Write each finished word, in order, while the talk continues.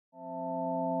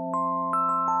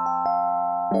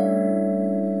Marktoberdorf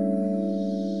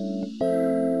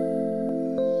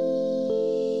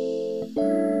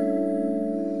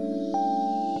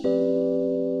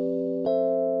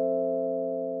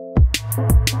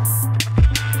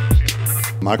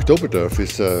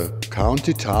is a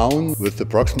county town with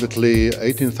approximately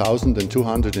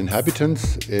 18,200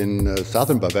 inhabitants in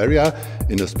southern Bavaria,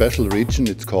 in a special region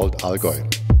it's called Allgäu.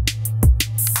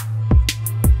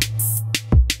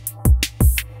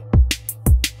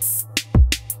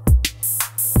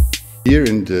 Here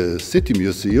in the City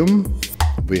Museum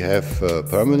we have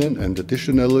permanent and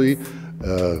additionally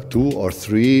 2 or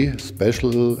 3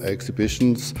 special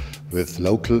exhibitions with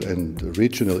local and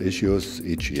regional issues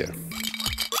each year.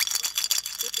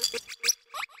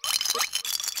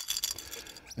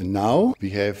 And now we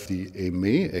have the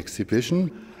EMEE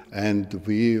exhibition, and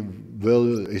we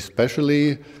will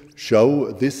especially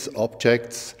show these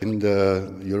objects in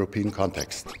the European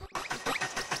context.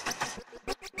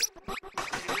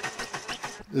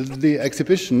 The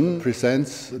exhibition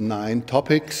presents 9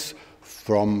 topics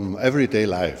from everyday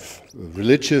life: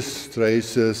 religious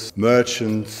traces,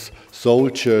 merchants,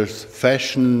 soldiers,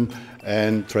 fashion,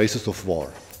 and traces of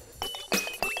war.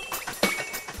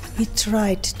 We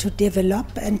tried to develop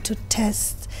and to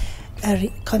test a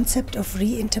concept of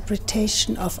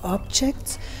reinterpretation of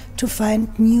objects to find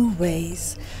new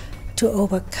ways to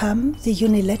overcome the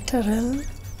unilateral,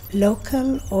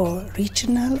 local or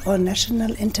regional or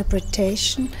national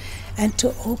interpretation, and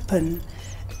to open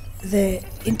the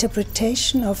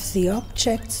interpretation of the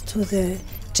objects to the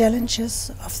challenges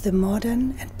of the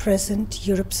modern and present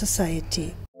Europe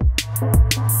society.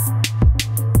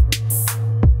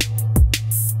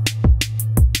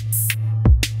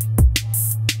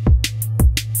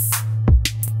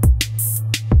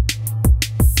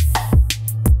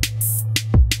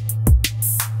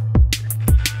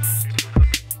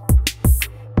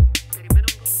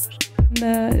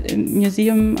 The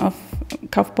Museum of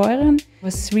Kaufbeuren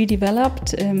was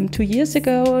redeveloped 2 years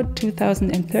ago,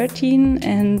 2013,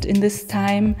 and in this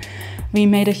time we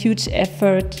made a huge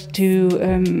effort to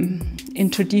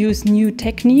introduce new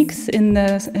techniques in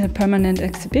the permanent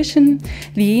exhibition.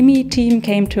 The EMEE team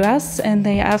came to us and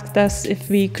they asked us if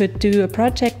we could do a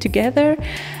project together,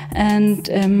 and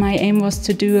my aim was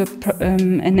to do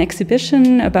an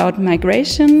exhibition about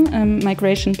migration.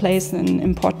 Migration plays an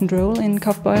important role in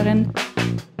Kaufbeuren.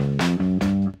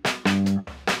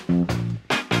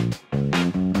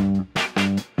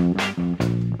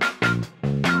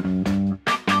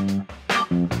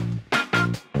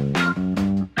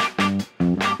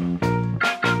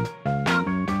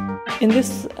 In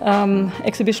this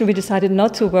exhibition we decided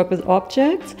not to work with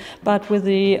objects, but with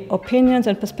the opinions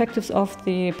and perspectives of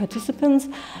the participants,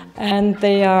 and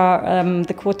they are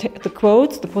the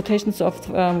quotations of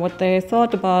what they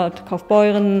thought about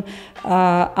Kaufbeuren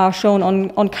are shown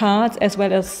on cards, as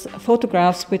well as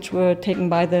photographs which were taken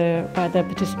by the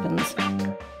participants.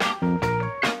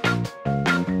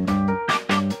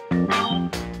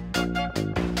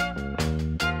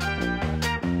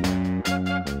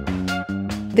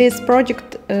 This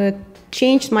project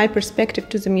changed my perspective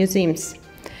to the museums.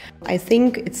 I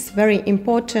think it's very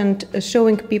important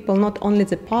showing people not only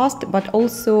the past, but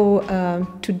also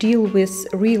to deal with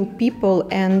real people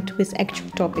and with actual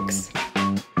topics.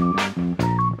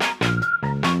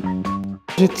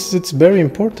 It's very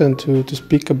important to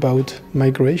speak about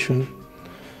migration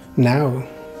now,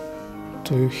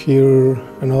 to hear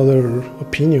another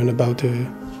opinion about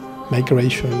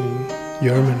migration in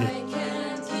Germany.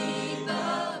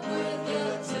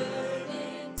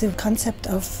 The concept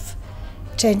of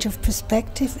change of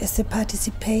perspective is the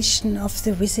participation of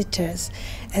the visitors,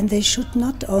 and they should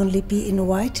not only be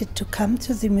invited to come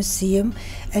to the museum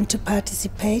and to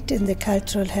participate in the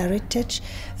cultural heritage,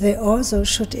 they also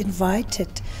should invite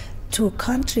it to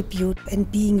contribute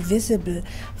and being visible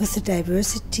with the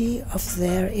diversity of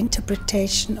their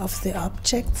interpretation of the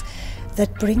objects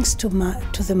that brings to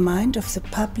the mind of the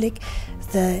public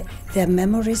their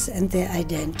memories and their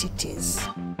identities.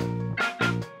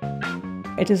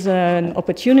 It is an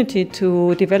opportunity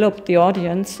to develop the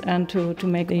audience and to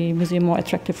make the museum more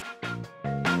attractive.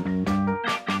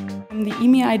 The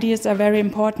EMEE ideas are very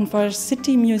important for a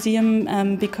city museum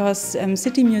because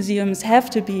city museums have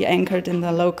to be anchored in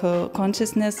the local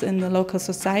consciousness, in the local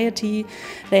society.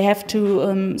 They have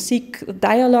to seek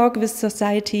dialogue with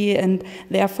society, and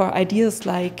therefore ideas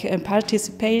like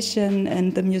participation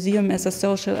and the museum as a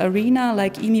social arena,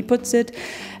 like EMEE puts it,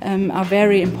 are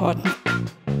very important.